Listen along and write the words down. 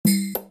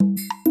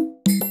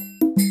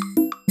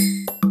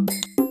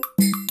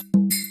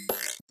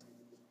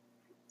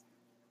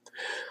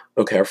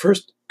Okay, our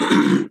first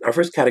our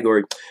first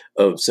category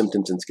of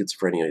symptoms in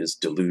schizophrenia is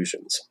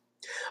delusions.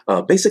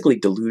 Basically,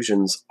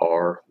 delusions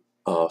are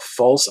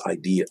fixed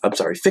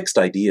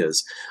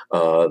ideas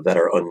that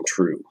are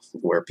untrue,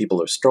 where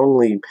people are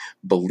strongly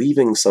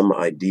believing some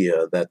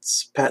idea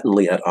that's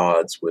patently at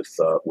odds with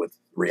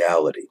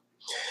reality.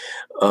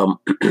 Um,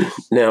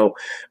 Now,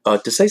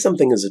 to say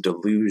something is a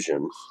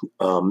delusion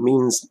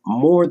means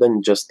more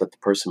than just that the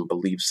person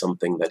believes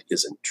something that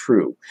isn't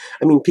true.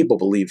 I mean, people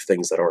believe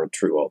things that aren't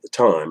true all the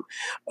time,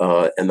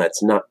 and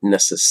that's not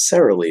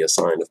necessarily a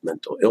sign of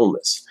mental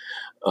illness.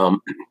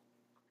 Um,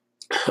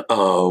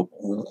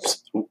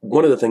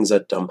 One of the things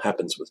that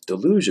happens with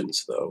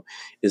delusions, though,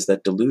 is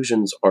that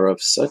delusions are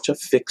of such a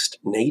fixed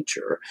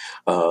nature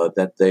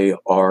that they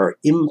are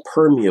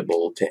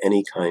impermeable to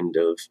any kind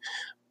of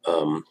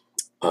um,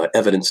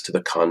 evidence to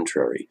the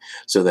contrary,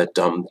 so that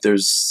there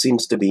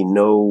seems to be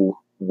no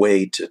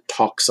way to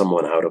talk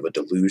someone out of a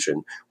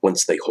delusion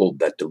once they hold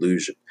that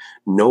delusion.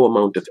 No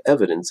amount of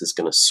evidence is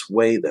going to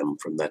sway them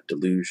from that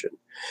delusion.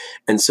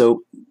 And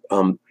so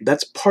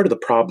that's part of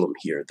the problem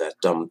here,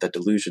 that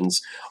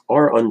delusions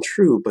are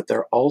untrue, but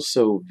they're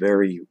also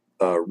very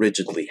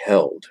rigidly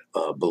held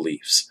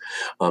beliefs.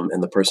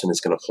 And the person is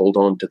going to hold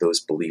on to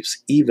those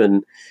beliefs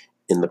even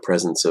in the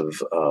presence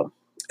of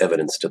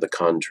evidence to the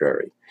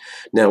contrary.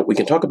 Now, we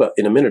can talk about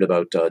in a minute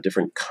about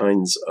different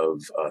kinds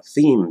of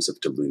themes of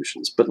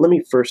delusions, but let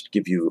me first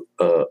give you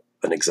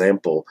an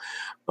example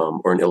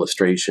or an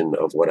illustration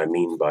of what I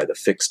mean by the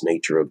fixed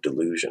nature of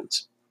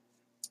delusions.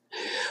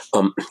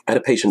 I had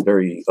a patient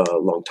very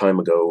long time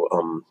ago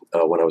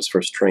when I was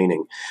first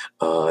training,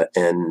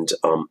 and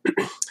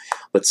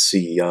let's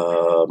see,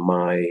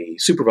 my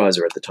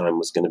supervisor at the time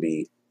was going to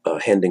be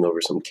handing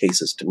over some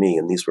cases to me,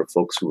 and these were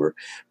folks who were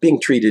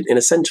being treated in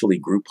essentially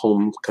group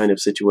home kind of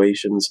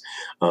situations.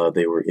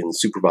 They were in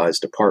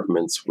supervised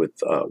apartments with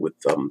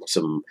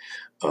some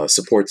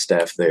support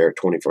staff there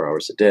 24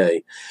 hours a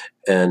day.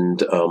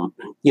 And,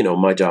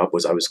 my job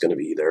was I was going to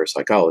be their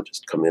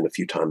psychologist, come in a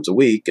few times a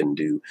week and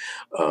do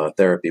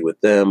therapy with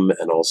them,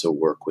 and also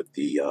work with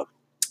the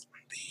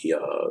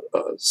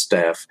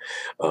staff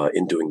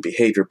in doing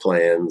behavior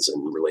plans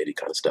and related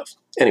kind of stuff.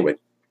 Anyway,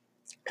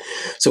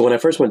 so when I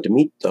first went to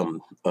meet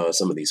some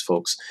of these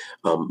folks,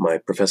 my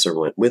professor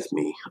went with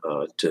me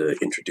to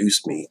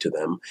introduce me to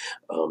them,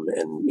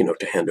 and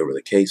to hand over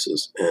the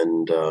cases.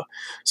 And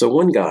so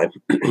one guy,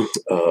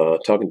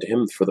 talking to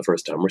him for the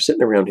first time, we're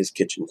sitting around his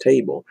kitchen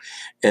table,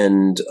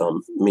 and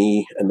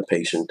me and the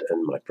patient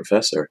and my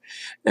professor,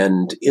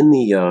 and in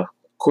the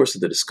course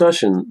of the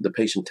discussion, the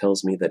patient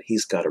tells me that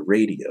he's got a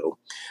radio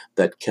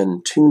that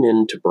can tune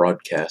in to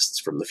broadcasts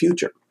from the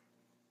future.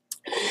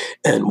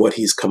 And what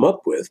he's come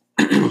up with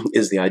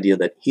is the idea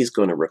that he's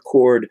going to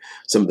record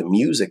some of the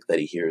music that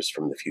he hears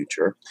from the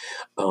future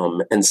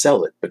and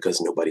sell it, because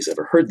nobody's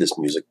ever heard this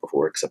music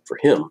before except for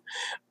him.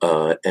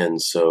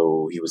 And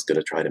so he was going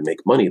to try to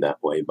make money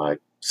that way by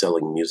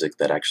selling music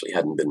that actually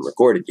hadn't been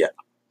recorded yet.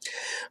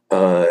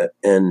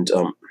 And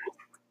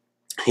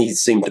he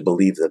seemed to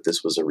believe that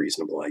this was a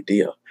reasonable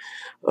idea.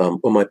 Well,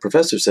 my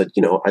professor said,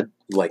 I'd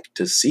like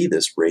to see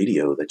this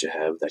radio that you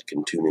have that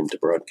can tune into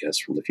broadcasts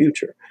from the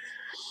future.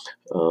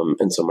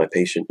 And so my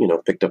patient,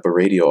 picked up a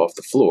radio off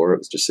the floor. It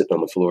was just sitting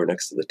on the floor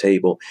next to the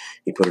table.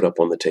 He put it up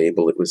on the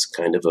table. It was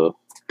kind of a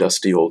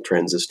dusty old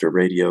transistor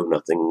radio,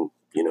 nothing,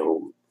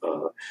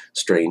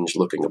 strange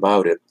looking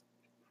about it.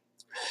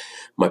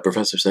 My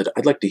professor said,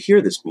 I'd like to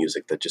hear this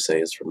music that you say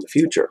is from the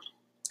future.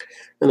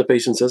 And the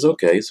patient says,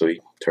 okay. So he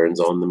turns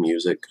on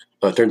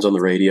the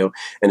radio,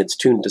 and it's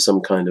tuned to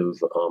some kind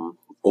of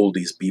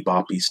oldies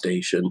beboppy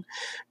station.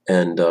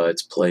 And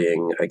it's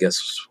playing, I guess,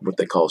 what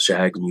they call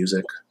shag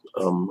music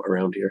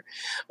around here.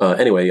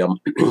 Anyway,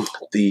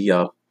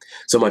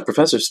 so my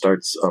professor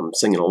starts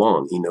singing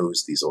along. He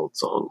knows these old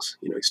songs.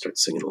 He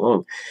starts singing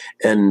along.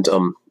 And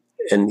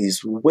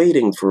he's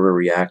waiting for a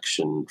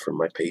reaction from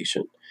my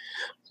patient,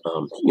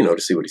 to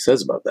see what he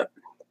says about that.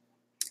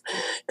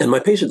 And my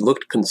patient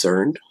looked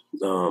concerned.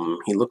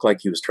 He looked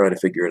like he was trying to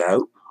figure it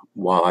out,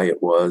 why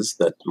it was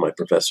that my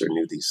professor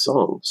knew these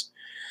songs.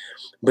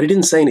 But he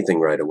didn't say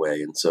anything right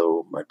away. And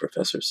so my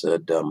professor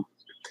said,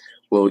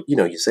 well,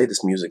 you say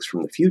this music's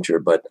from the future,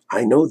 but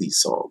I know these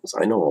songs.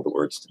 I know all the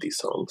words to these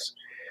songs.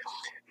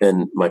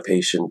 And my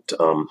patient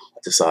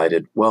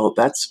decided, well,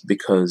 that's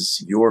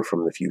because you're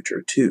from the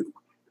future too.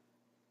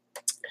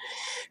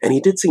 And he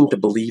did seem to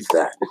believe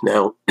that.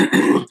 Now,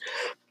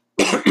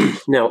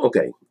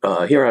 okay,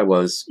 here I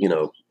was,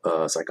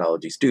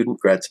 psychology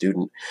student, grad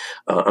student.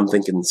 I'm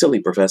thinking,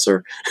 silly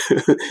professor,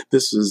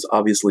 this is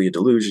obviously a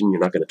delusion. You're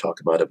not going to talk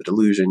about a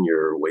delusion.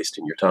 You're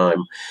wasting your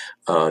time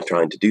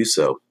trying to do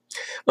so.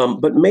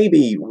 But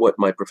maybe what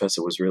my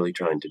professor was really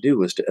trying to do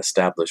was to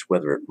establish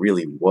whether it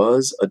really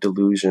was a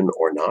delusion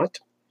or not.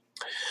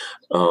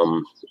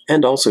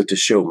 And also to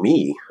show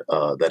me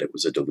that it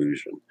was a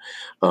delusion.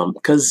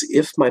 Because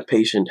if my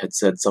patient had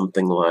said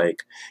something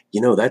like,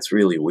 that's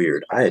really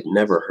weird. I had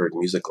never heard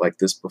music like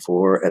this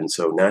before, and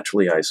so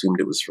naturally I assumed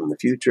it was from the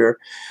future.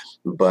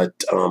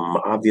 But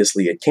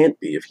obviously it can't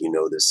be if you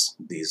know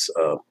these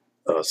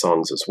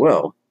songs as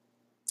well,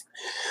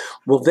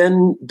 well,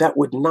 then that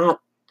would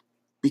not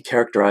be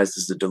characterized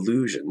as a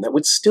delusion. That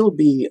would still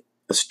be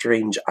a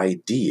strange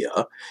idea.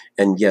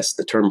 And yes,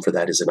 the term for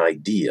that is an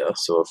idea.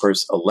 So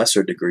a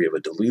lesser degree of a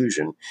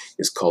delusion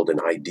is called an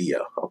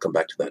idea. I'll come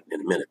back to that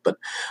in a minute. But,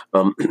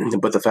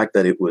 but the fact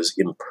that it was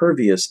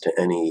impervious to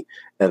any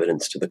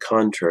evidence to the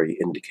contrary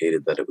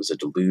indicated that it was a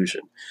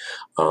delusion.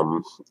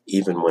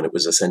 Even when it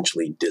was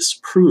essentially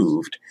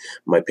disproved,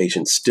 my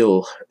patient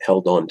still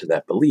held on to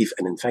that belief,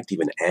 and in fact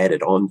even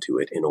added on to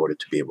it in order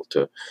to be able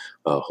to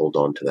hold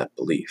on to that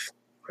belief.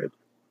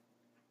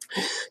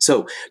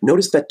 So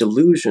notice that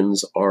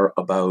delusions are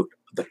about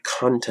the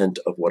content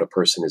of what a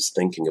person is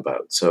thinking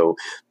about. So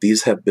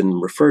these have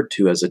been referred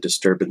to as a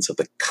disturbance of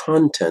the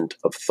content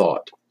of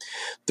thought.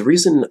 The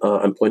reason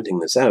I'm pointing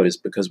this out is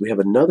because we have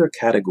another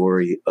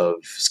category of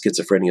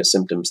schizophrenia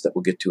symptoms that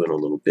we'll get to in a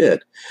little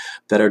bit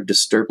that are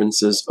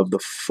disturbances of the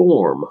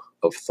form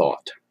of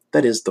thought.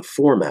 That is, the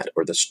format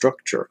or the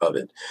structure of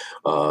it.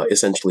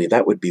 Essentially,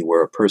 that would be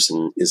where a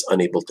person is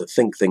unable to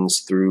think things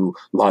through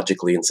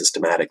logically and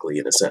systematically,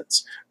 in a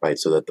sense, right?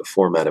 So that the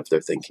format of their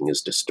thinking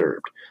is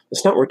disturbed.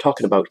 That's not what we're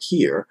talking about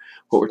here.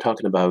 What we're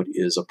talking about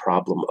is a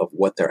problem of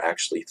what they're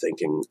actually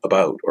thinking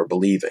about or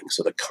believing,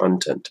 so the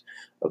content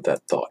of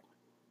that thought.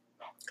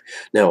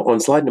 Now,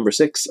 on slide number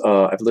 6,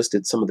 I've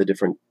listed some of the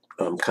different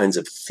kinds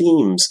of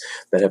themes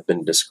that have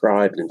been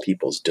described in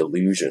people's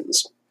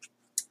delusions.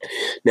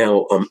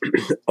 Now,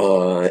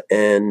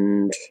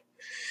 and,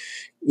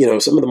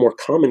 some of the more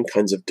common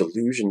kinds of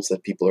delusions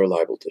that people are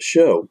liable to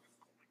show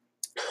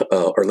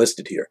are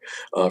listed here.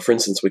 For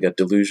instance, we got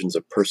delusions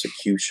of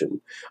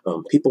persecution.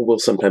 People will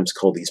sometimes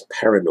call these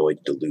paranoid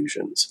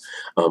delusions.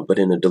 But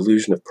in a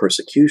delusion of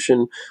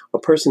persecution, a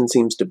person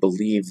seems to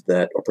believe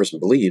that, or person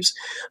believes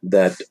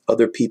that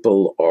other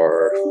people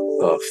are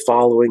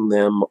following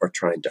them, or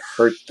trying to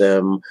hurt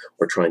them,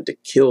 or trying to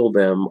kill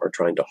them, or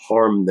trying to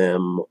harm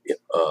them,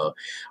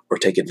 or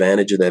take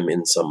advantage of them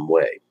in some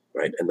way,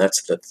 right? And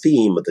that's the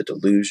theme of the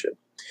delusion.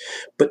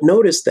 But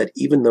notice that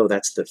even though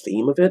that's the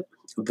theme of it,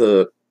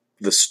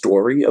 the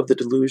story of the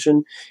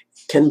delusion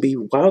can be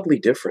wildly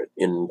different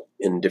in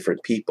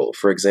different people.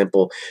 For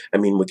example,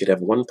 we could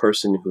have one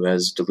person who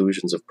has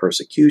delusions of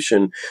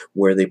persecution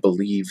where they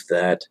believe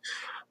that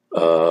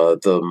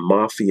the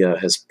mafia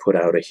has put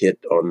out a hit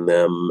on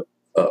them,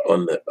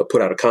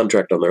 put out a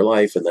contract on their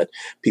life, and that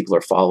people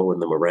are following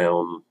them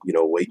around,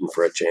 waiting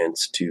for a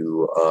chance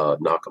to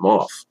knock them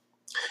off.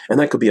 And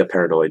that could be a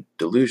paranoid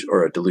delusion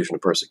or a delusion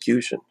of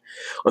persecution.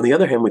 On the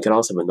other hand, we could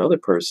also have another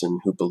person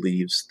who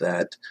believes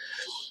that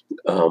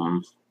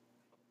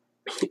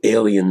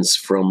aliens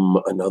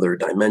from another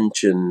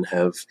dimension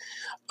have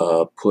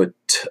put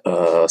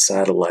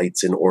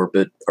satellites in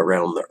orbit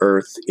around the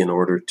Earth in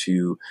order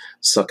to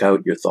suck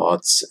out your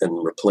thoughts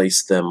and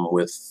replace them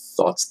with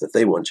thoughts that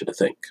they want you to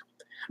think.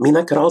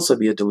 That could also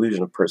be a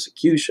delusion of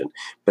persecution,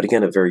 but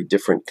again, a very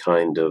different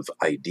kind of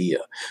idea.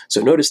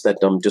 So notice that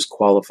just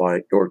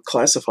qualifying or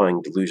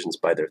classifying delusions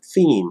by their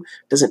theme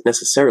doesn't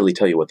necessarily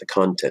tell you what the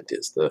content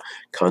is. The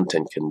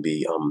content can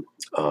be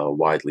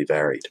widely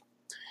varied.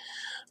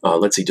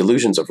 Let's see,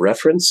 delusions of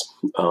reference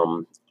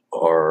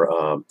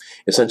are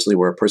essentially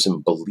where a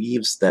person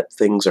believes that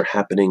things are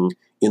happening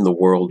in the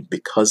world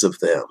because of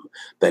them,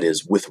 that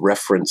is, with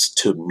reference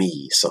to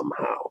me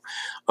somehow.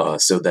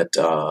 So that,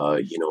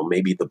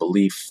 maybe the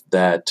belief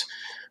that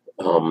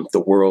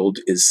the world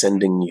is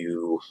sending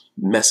you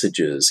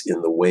messages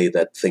in the way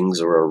that things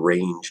are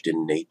arranged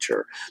in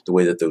nature. The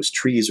way that those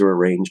trees are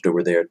arranged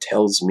over there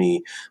tells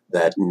me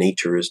that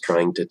nature is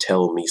trying to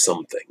tell me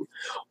something.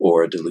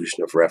 Or a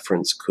delusion of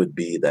reference could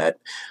be that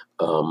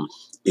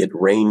it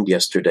rained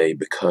yesterday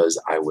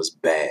because I was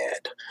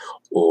bad.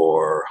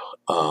 Or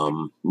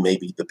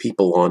maybe the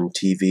people on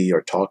TV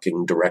are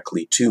talking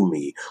directly to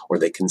me, or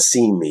they can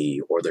see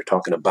me, or they're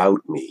talking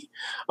about me.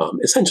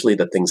 Essentially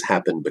that things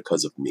happen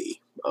because of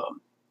me.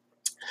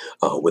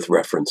 With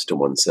reference to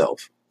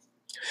oneself.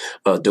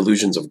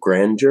 Delusions of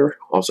grandeur,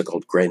 also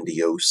called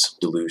grandiose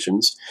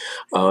delusions.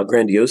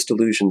 Grandiose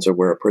delusions are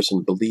where a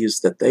person believes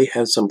that they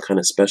have some kind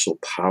of special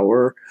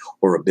power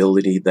or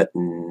ability that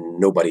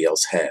nobody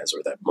else has,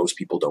 or that most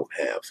people don't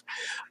have.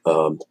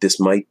 This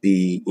might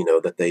be,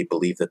 that they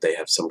believe that they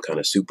have some kind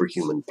of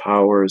superhuman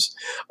powers,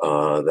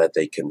 that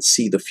they can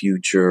see the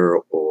future,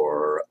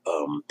 or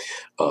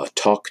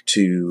talk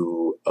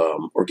to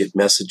or get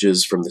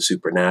messages from the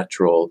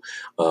supernatural,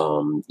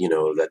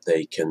 that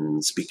they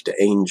can speak to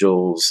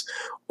angels,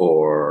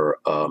 or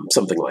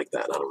something like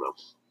that. I don't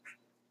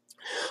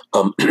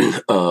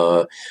know.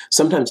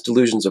 Sometimes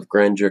delusions of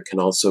grandeur can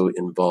also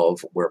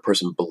involve where a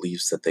person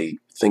believes that they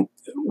think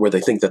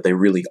that they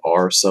really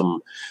are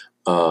some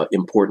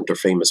important or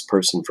famous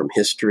person from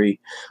history.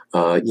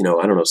 I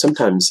don't know.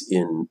 Sometimes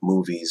in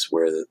movies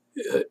where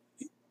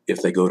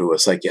if they go to a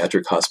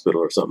psychiatric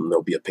hospital or something,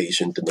 there'll be a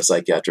patient in the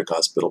psychiatric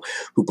hospital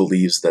who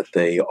believes that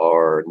they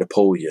are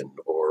Napoleon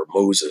or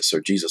Moses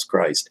or Jesus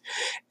Christ.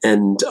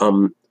 And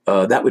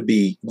that would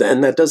be,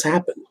 and that does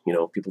happen,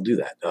 people do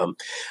that.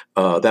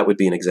 That would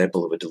be an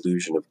example of a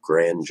delusion of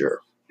grandeur.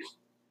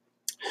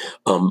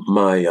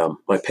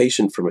 My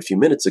patient from a few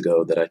minutes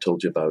ago that I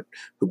told you about,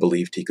 who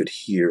believed he could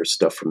hear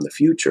stuff from the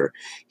future,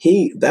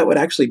 that would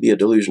actually be a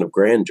delusion of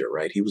grandeur,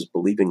 right? He was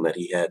believing that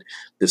he had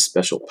this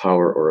special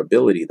power or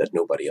ability that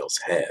nobody else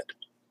had.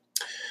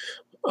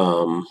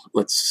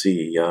 Let's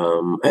see.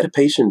 I had a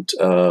patient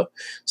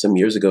some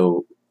years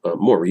ago,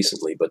 more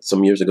recently, but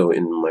some years ago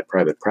in my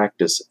private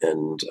practice,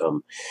 and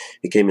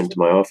he came into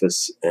my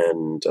office,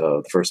 and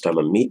the first time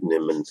I'm meeting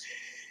him, and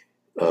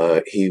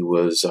he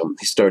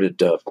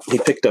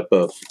picked up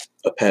a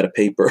pad of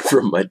paper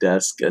from my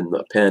desk and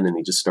a pen, and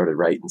he just started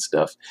writing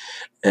stuff.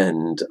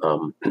 And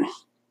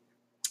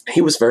he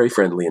was very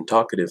friendly and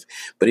talkative,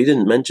 but he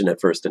didn't mention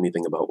at first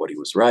anything about what he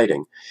was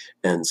writing.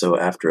 And so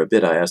after a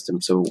bit, I asked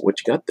him, "So what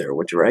you got there?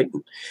 What you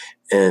writing?"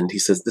 And he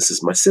says, "This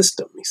is my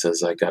system." He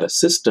says, "I got a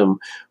system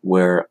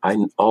where I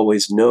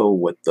always know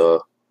what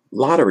the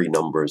lottery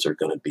numbers are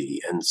going to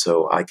be. And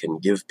so I can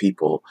give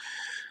people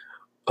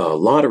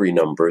lottery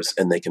numbers,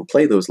 and they can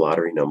play those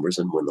lottery numbers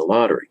and win the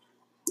lottery."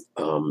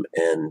 Um,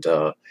 and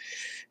uh,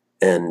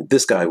 and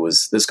this guy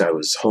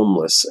was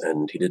homeless,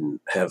 and he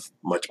didn't have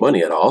much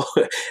money at all,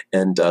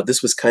 and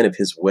this was kind of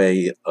his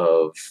way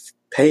of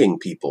paying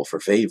people for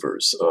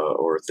favors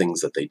or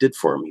things that they did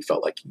for him. He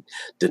felt like he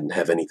didn't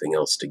have anything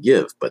else to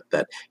give, but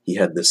that he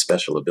had this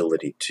special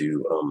ability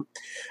to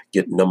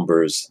get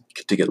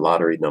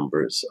lottery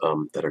numbers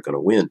that are going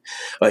to win.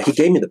 He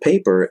gave me the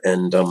paper,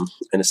 and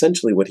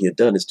essentially what he had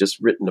done is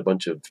just written a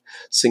bunch of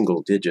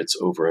single digits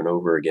over and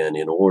over again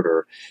in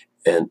order,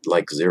 and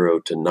like 0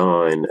 to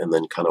 9, and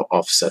then kind of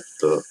offset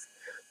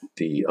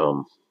the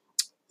um,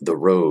 the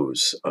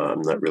rows.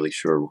 I'm not really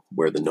sure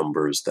where the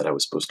numbers that I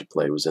was supposed to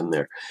play was in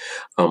there,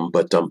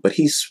 but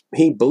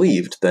he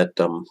believed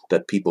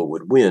that people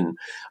would win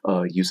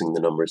using the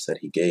numbers that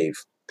he gave.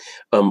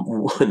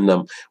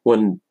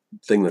 One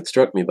thing that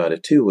struck me about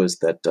it too was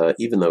that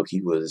even though he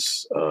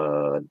was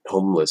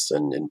homeless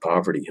and in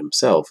poverty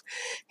himself,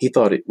 he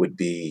thought it would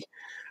be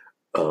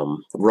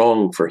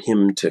wrong for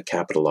him to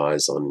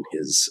capitalize on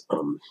his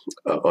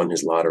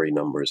lottery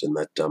numbers, and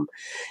that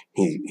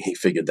he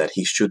figured that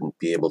he shouldn't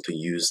be able to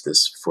use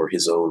this for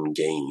his own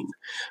gain,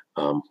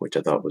 which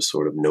I thought was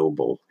sort of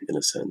noble in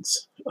a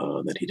sense,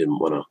 that he didn't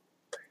want to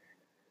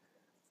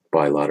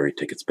buy lottery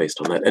tickets based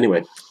on that.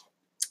 Anyway,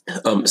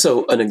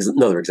 so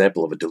another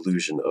example of a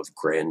delusion of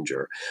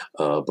grandeur,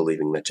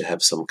 believing that you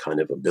have some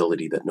kind of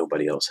ability that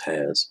nobody else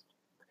has.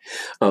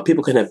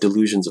 People can have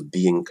delusions of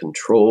being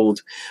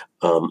controlled,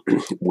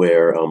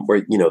 where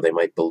they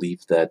might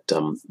believe that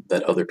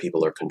other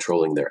people are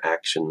controlling their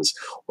actions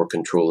or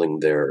controlling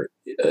their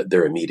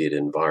immediate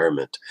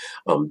environment.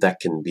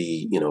 That can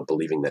be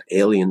believing that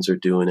aliens are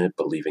doing it,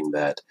 believing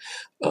that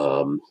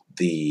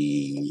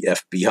the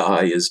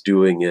FBI is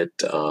doing it.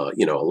 A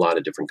lot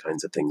of different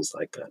kinds of things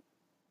like that.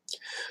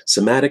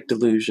 Somatic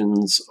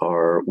delusions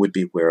would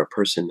be where a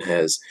person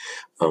has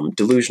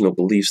delusional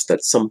beliefs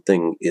that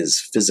something is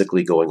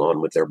physically going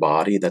on with their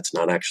body that's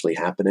not actually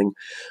happening.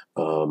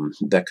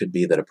 That could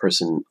be that a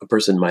person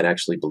might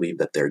actually believe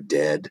that they're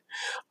dead,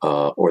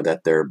 or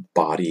that their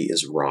body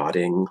is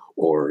rotting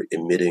or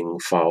emitting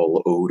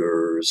foul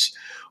odors,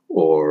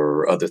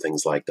 or other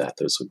things like that.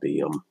 Those would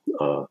be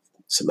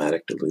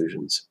somatic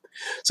delusions.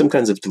 Some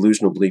kinds of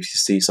delusional beliefs you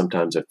see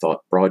sometimes are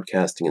thought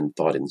broadcasting and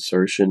thought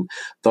insertion.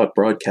 Thought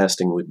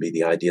broadcasting would be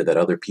the idea that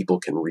other people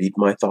can read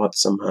my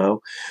thoughts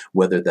somehow,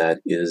 whether that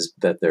is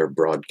that they're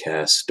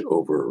broadcast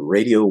over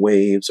radio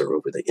waves or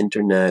over the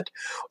internet,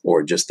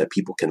 or just that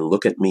people can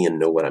look at me and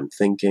know what I'm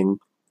thinking.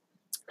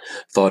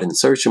 Thought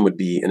insertion would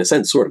be, in a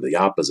sense, sort of the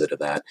opposite of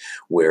that,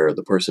 where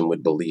the person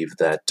would believe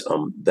that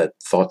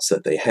thoughts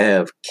that they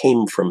have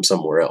came from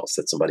somewhere else,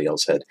 that somebody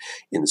else had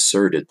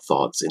inserted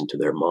thoughts into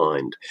their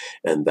mind,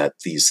 and that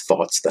these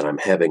thoughts that I'm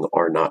having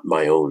are not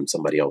my own.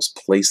 Somebody else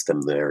placed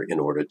them there in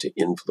order to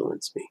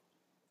influence me.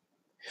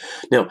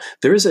 Now,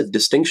 there is a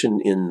distinction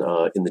in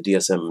the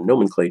DSM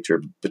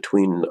nomenclature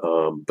between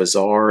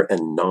bizarre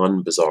and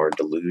non-bizarre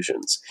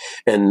delusions,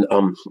 and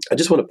I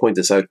just want to point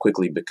this out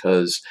quickly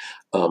because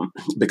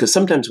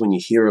sometimes when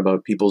you hear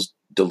about people's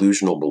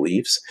delusional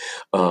beliefs,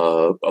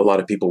 a lot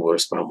of people will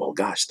respond, "Well,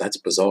 gosh, that's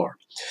bizarre."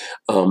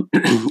 Um,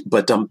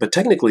 but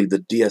technically, the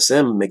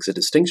DSM makes a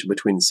distinction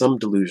between some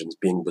delusions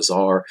being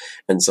bizarre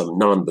and some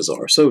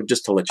non-bizarre. So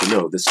just to let you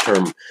know, this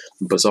term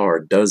bizarre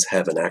does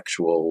have an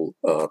actual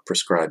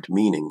prescribed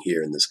meaning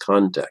here in this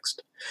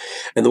context.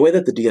 And the way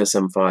that the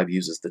DSM-5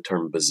 uses the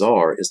term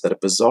bizarre is that a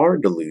bizarre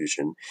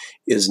delusion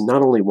is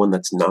not only one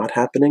that's not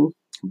happening,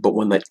 but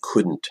one that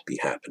couldn't be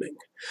happening.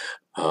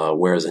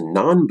 Whereas a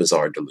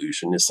non-bizarre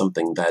delusion is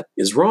something that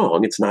is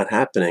wrong, it's not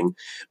happening,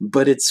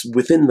 but it's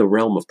within the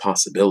realm of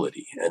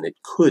possibility, and it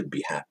could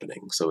be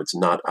happening. So it's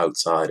not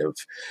outside of,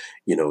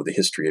 the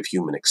history of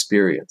human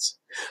experience.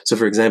 So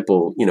for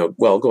example,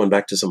 going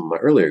back to some of my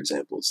earlier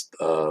examples,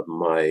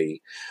 my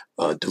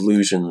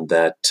delusion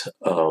that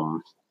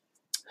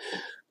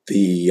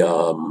the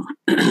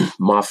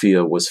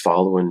mafia was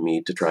following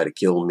me to try to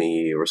kill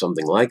me or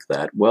something like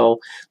that, well,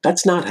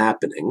 that's not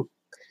happening.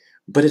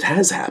 But it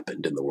has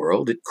happened in the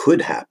world. It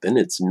could happen.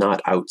 It's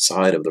not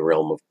outside of the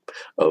realm of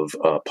of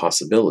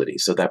possibility.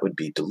 So that would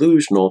be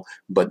delusional,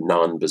 but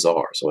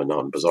non-bizarre, so a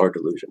non-bizarre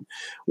delusion.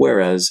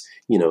 Whereas,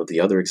 the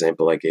other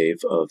example I gave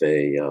of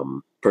a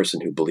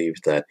person who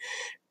believed that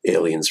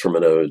aliens from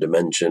another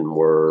dimension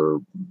were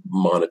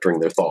monitoring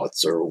their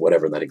thoughts or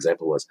whatever that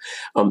example was.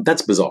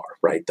 That's bizarre,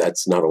 right?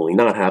 That's not only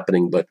not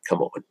happening, but come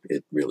on,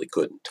 it really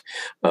couldn't.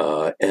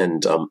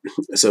 And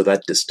so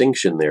that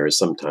distinction there is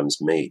sometimes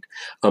made.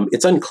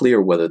 It's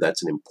unclear whether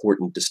that's an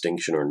important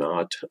distinction or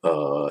not,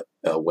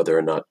 whether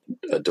or not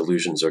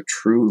delusions are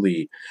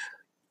truly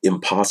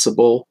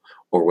impossible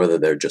or whether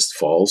they're just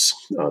false,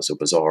 so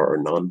bizarre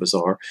or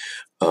non-bizarre.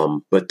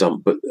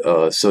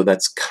 So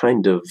that's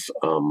kind of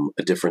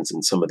a difference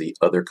in some of the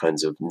other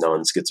kinds of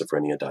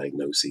non-schizophrenia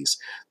diagnoses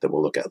that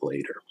we'll look at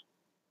later.